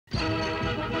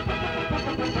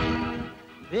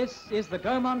This is the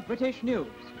Gaumont British News,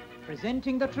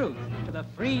 presenting the truth to the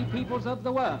free peoples of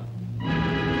the world.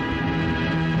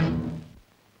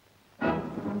 The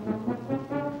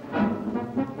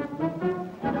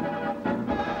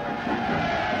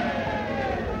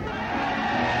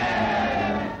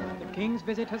King's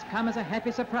visit has come as a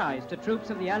happy surprise to troops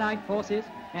of the Allied forces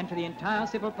and to the entire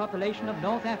civil population of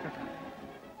North Africa.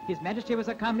 His Majesty was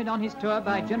accompanied on his tour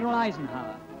by General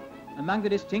Eisenhower. Among the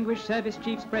distinguished service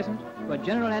chiefs present were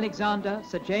General Alexander,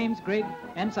 Sir James Grigg,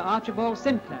 and Sir Archibald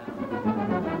Sinclair.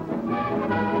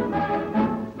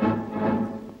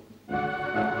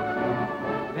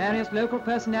 Various local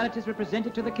personalities were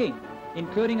presented to the King,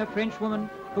 including a Frenchwoman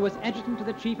who was adjutant to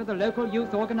the chief of the local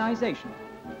youth organization.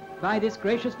 By this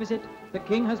gracious visit, the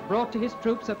King has brought to his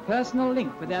troops a personal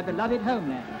link with their beloved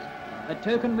homelands, a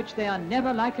token which they are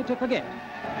never likely to forget.